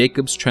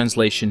 Jacob's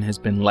translation has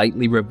been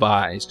lightly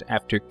revised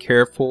after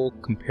careful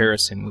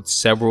comparison with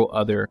several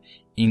other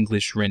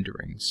English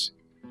renderings,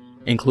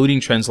 including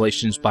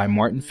translations by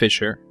Martin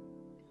Fisher,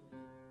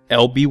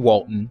 L.B.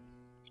 Walton,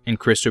 and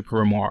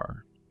Christopher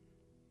Maurer.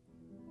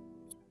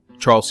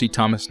 Charles C.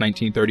 Thomas,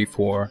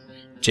 1934,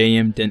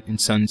 J.M. Dent &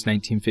 Sons,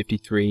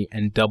 1953,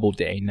 and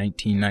Doubleday,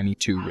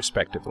 1992,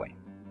 respectively.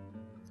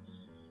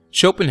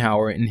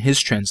 Schopenhauer, in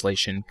his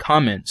translation,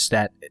 comments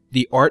that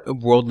The Art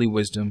of Worldly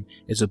Wisdom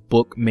is a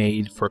book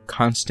made for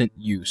constant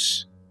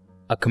use,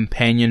 a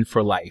companion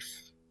for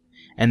life,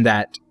 and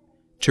that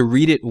to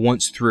read it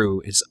once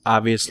through is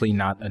obviously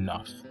not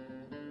enough.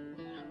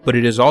 But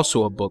it is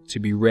also a book to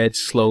be read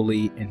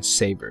slowly and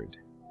savored.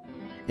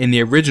 In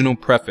the original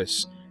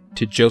preface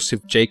to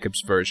Joseph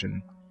Jacobs'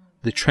 version,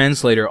 the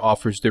translator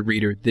offers the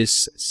reader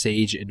this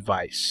sage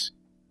advice.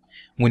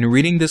 When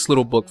reading this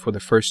little book for the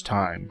first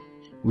time,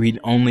 read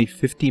only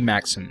 50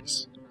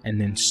 maxims and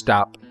then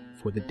stop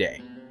for the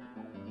day.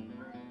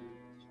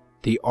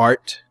 The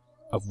Art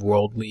of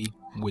Worldly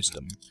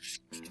Wisdom.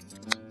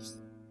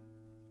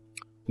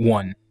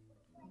 1.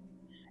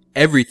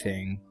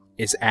 Everything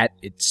is at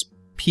its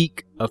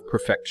peak of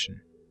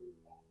perfection.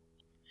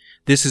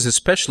 This is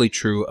especially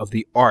true of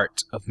the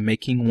art of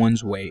making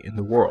one's way in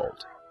the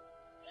world.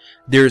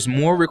 There is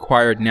more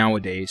required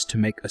nowadays to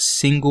make a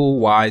single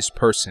wise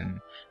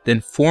person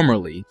than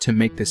formerly to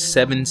make the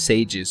 7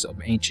 sages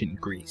of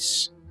ancient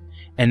Greece,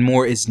 and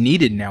more is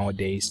needed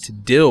nowadays to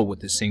deal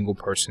with a single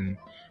person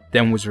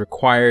than was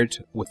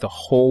required with the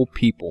whole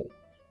people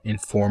in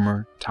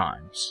former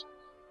times.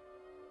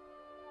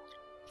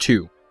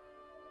 2.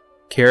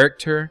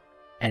 Character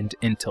and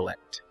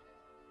intellect.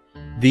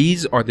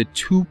 These are the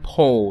 2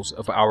 poles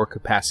of our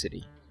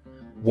capacity.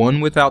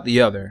 One without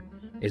the other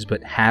is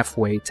but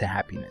halfway to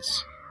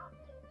happiness.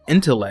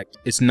 Intellect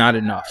is not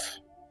enough.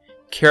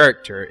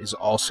 Character is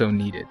also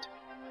needed.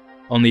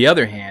 On the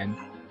other hand,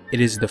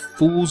 it is the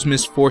fool's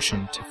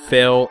misfortune to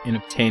fail in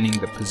obtaining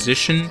the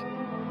position,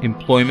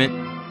 employment,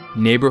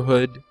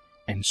 neighborhood,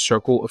 and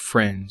circle of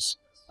friends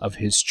of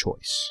his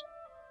choice.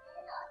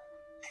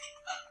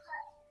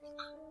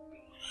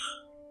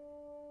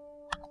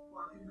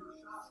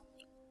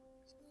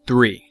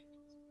 3.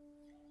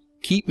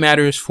 Keep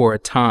matters for a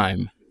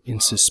time in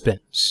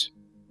suspense.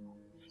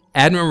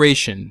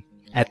 Admiration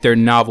at their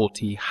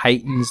novelty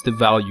heightens the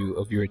value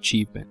of your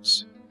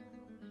achievements.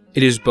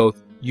 It is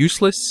both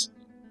useless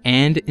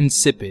and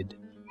insipid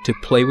to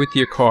play with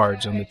your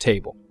cards on the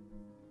table.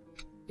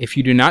 If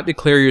you do not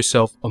declare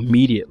yourself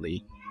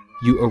immediately,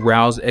 you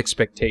arouse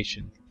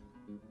expectation,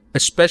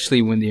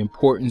 especially when the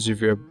importance of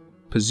your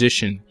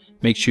position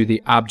makes you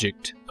the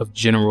object of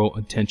general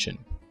attention.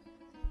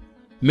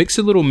 Mix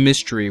a little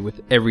mystery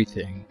with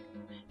everything,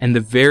 and the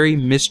very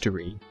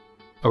mystery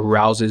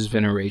arouses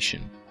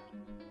veneration.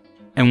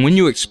 And when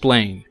you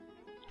explain,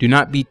 do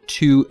not be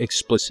too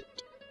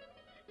explicit,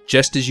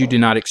 just as you do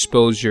not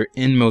expose your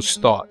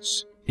inmost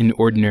thoughts in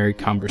ordinary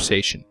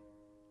conversation.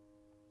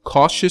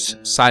 Cautious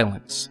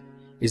silence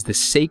is the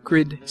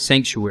sacred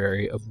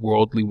sanctuary of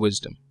worldly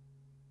wisdom.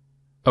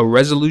 A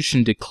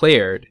resolution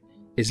declared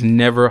is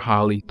never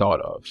highly thought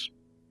of.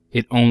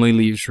 It only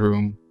leaves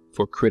room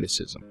for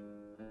criticism.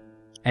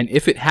 And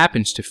if it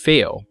happens to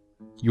fail,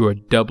 you are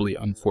doubly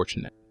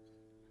unfortunate.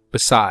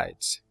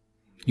 Besides,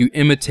 you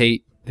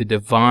imitate the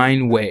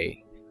divine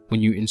way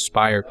when you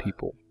inspire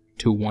people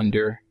to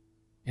wonder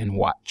and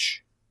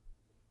watch.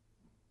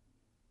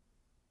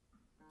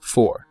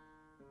 4.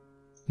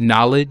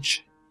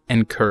 Knowledge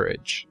and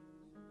courage.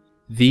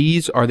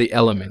 These are the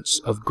elements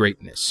of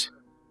greatness.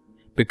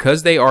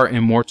 Because they are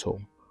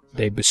immortal,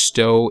 they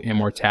bestow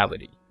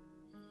immortality.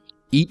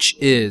 Each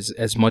is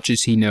as much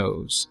as he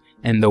knows,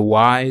 and the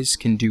wise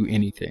can do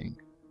anything.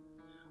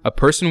 A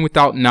person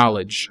without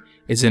knowledge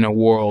is in a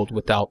world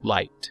without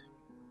light.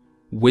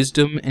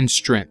 Wisdom and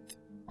strength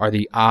are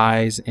the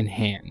eyes and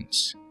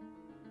hands.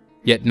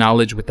 Yet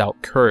knowledge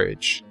without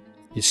courage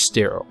is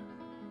sterile.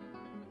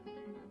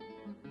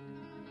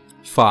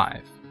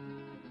 5.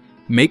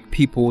 Make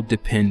people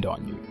depend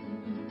on you.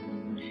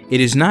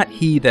 It is not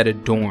he that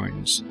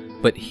adorns,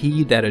 but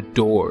he that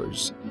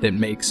adores that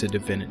makes a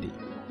divinity.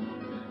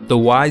 The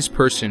wise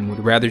person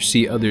would rather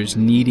see others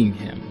needing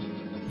him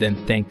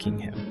than thanking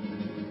him.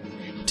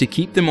 To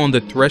keep them on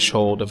the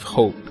threshold of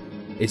hope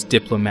is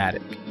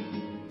diplomatic.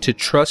 To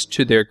trust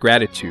to their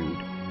gratitude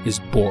is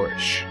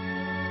boorish.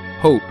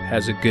 Hope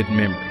has a good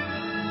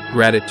memory,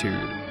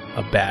 gratitude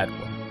a bad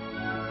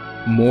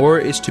one. More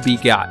is to be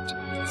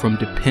got from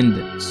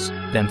dependence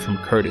than from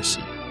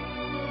courtesy.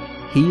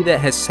 He that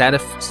has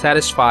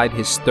satisfied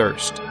his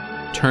thirst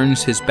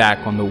turns his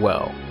back on the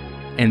well,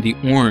 and the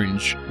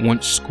orange,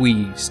 once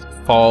squeezed,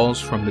 falls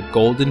from the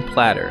golden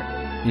platter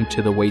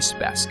into the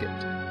wastebasket.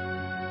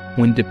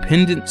 When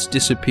dependence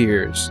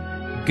disappears,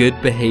 good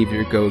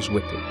behavior goes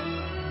with it,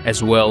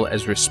 as well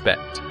as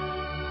respect.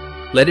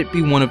 Let it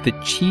be one of the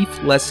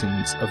chief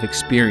lessons of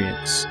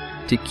experience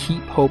to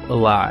keep hope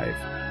alive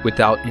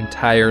without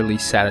entirely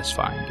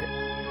satisfying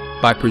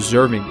it, by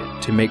preserving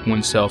it to make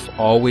oneself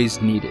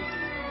always needed,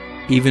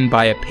 even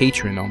by a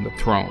patron on the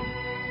throne.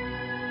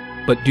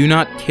 But do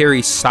not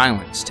carry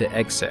silence to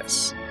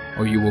excess,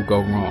 or you will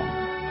go wrong,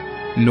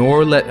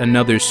 nor let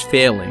another's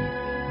failing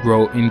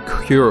grow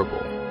incurable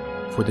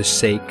for the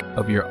sake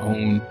of your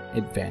own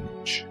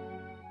advantage.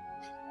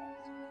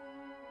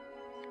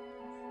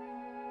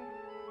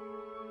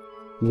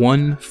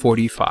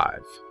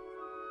 145.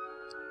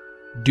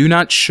 Do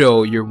not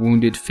show your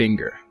wounded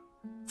finger,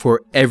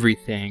 for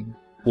everything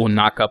will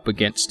knock up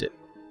against it.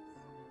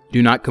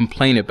 Do not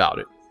complain about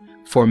it,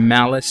 for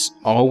malice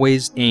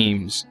always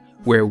aims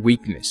where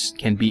weakness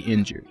can be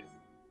injured.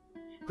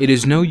 It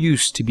is no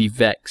use to be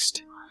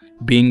vexed.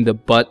 Being the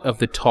butt of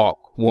the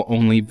talk will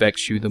only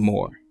vex you the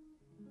more.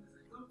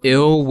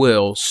 Ill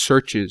will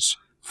searches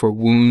for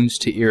wounds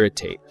to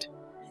irritate,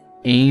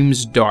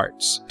 aims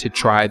darts to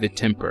try the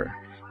temper,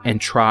 and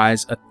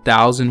tries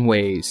 1,000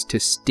 ways to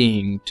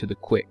sting to the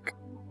quick.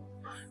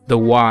 The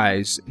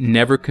wise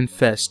never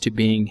confess to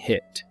being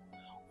hit,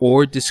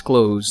 or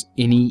disclose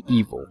any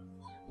evil,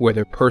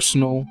 whether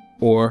personal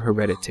or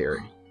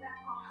hereditary.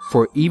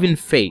 For even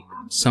fate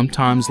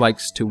sometimes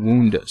likes to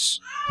wound us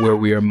where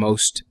we are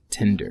most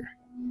tender.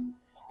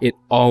 It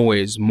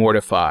always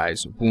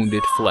mortifies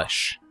wounded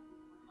flesh.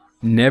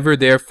 Never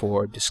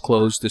therefore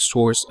disclose the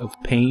source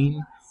of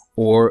pain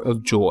or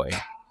of joy,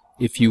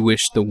 if you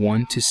wish the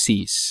one to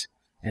cease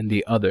and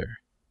the other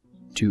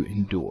to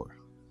endure.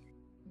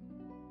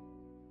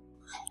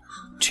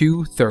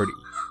 230.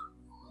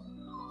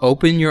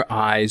 Open your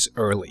eyes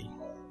early.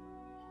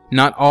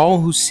 Not all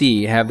who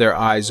see have their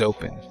eyes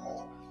open,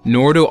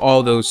 nor do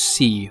all those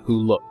see who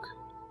look.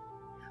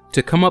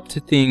 To come up to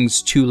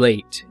things too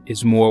late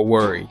is more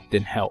worry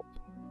than help.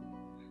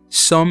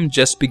 Some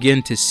just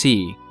begin to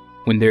see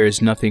when there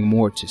is nothing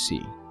more to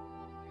see.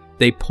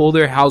 They pull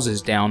their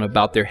houses down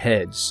about their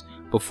heads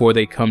before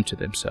they come to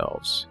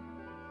themselves.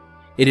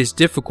 It is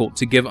difficult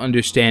to give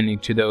understanding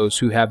to those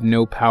who have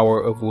no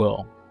power of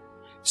will.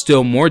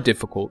 Still more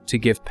difficult to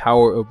give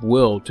power of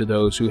will to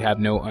those who have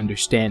no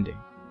understanding.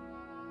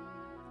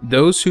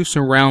 Those who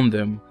surround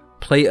them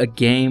play a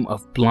game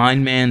of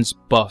blind man's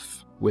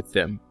buff with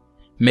them,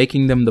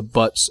 making them the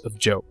butts of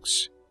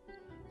jokes.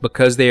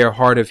 Because they are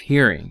hard of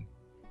hearing,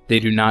 they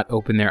do not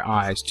open their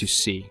eyes to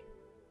see.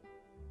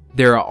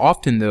 There are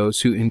often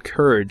those who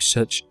encourage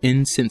such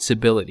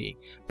insensibility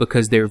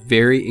because their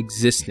very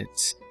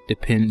existence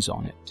depends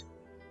on it.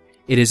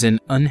 It is an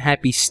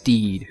unhappy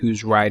steed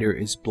whose rider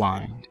is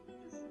blind.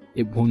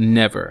 It will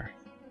never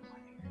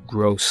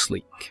grow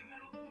sleek.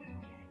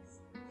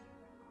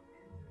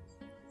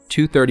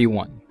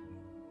 231.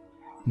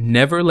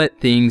 Never let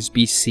things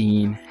be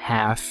seen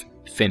half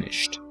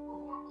finished.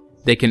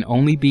 They can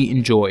only be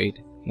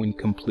enjoyed when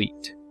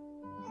complete.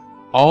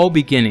 All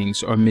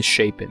beginnings are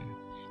misshapen,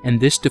 and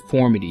this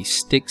deformity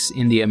sticks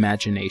in the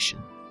imagination.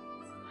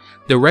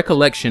 The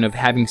recollection of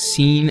having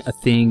seen a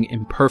thing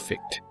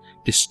imperfect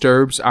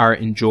disturbs our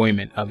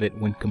enjoyment of it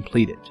when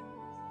completed.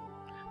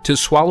 To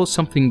swallow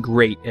something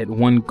great at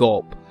one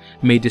gulp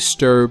may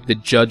disturb the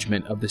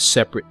judgment of the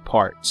separate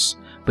parts,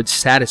 but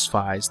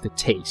satisfies the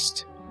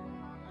taste.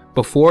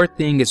 Before a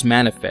thing is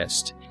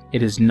manifest,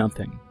 it is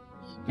nothing,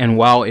 and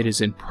while it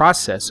is in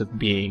process of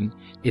being,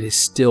 it is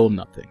still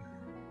nothing.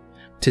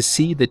 To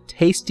see the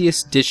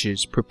tastiest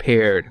dishes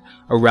prepared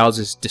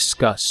arouses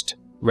disgust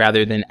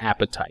rather than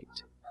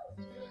appetite.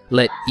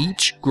 Let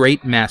each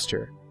great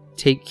master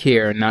take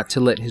care not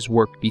to let his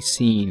work be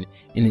seen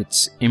in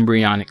its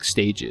embryonic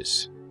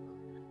stages.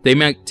 They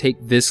might take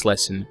this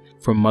lesson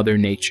from Mother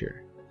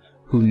Nature,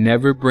 who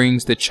never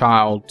brings the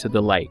child to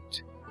the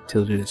light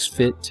till it is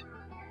fit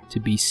to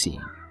be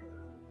seen.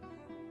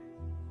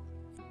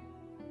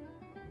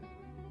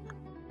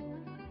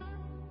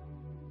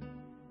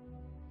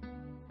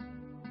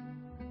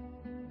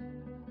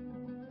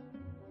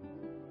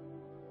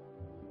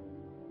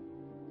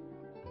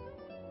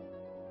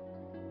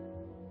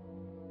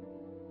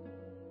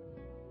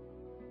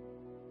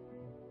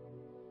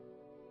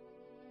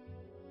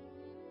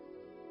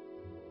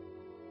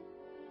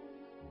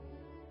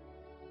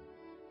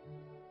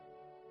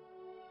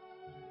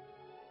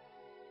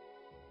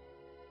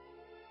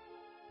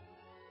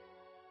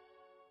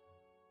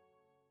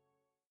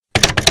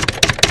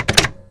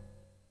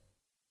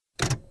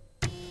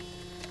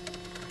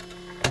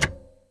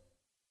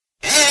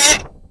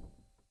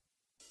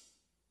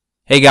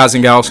 Hey guys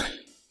and gals,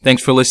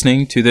 thanks for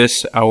listening to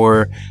this,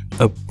 our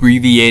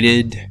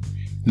abbreviated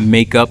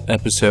makeup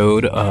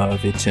episode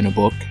of It's in a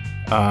Book.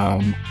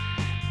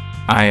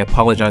 I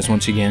apologize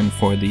once again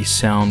for the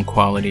sound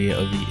quality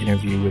of the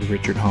interview with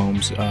Richard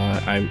Holmes.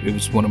 It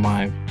was one of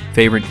my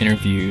favorite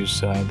interviews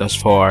thus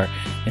far,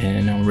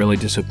 and I'm really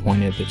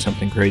disappointed that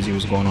something crazy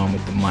was going on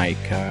with the mic.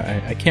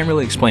 I can't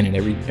really explain it.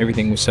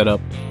 Everything was set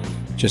up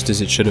just as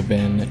it should have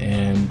been,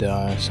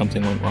 and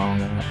something went wrong.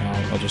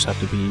 I'll just have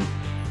to be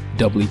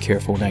doubly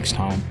careful next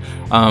time.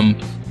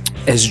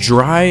 As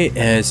dry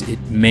as it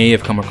may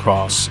have come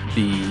across,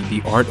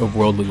 the Art of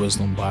Worldly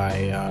Wisdom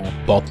by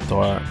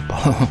Balthasar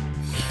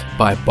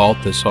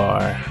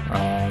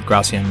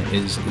Gracian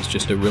is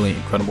just a really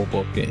incredible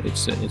book.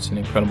 It's an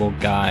incredible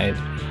guide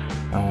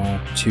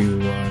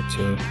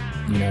to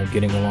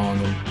getting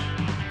along in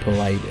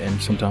polite and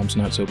sometimes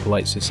not so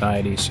polite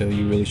society. So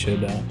you really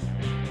should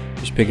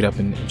just pick it up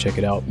and check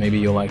it out. Maybe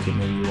you'll like it,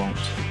 maybe you won't.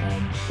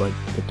 But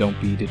don't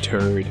be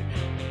deterred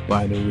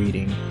by the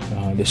reading.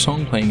 The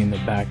song playing in the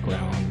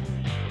background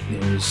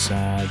is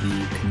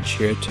the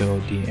Concerto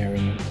di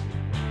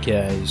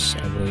Aranjuez,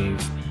 I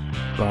believe,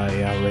 by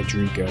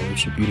Rodrigo.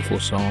 It's a beautiful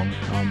song.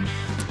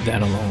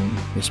 That alone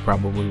is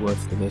probably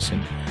worth the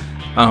listen.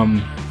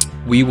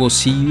 We will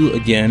see you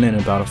again in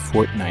about a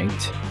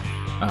fortnight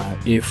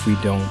if we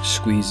don't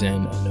squeeze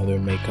in another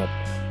makeup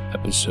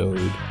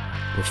episode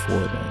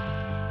before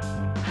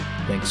then.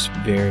 Thanks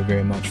very,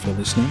 very much for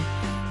listening,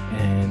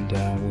 and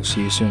we'll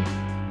see you soon.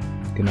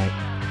 Good night.